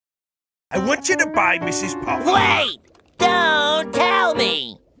I want you to buy Mrs. Puff. Wait! Don't tell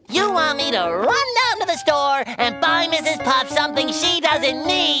me! You want me to run down to the store and buy Mrs. Puff something she doesn't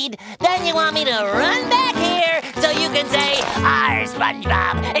need, then you want me to run back here so you can say, "Arr,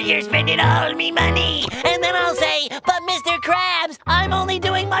 SpongeBob, and you're spending all me money." And then I'll say, "But Mr. Krabs, I'm only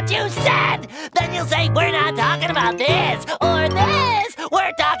doing what you said." Then you'll say, "We're not talking about this or this.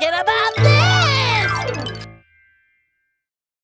 We're talking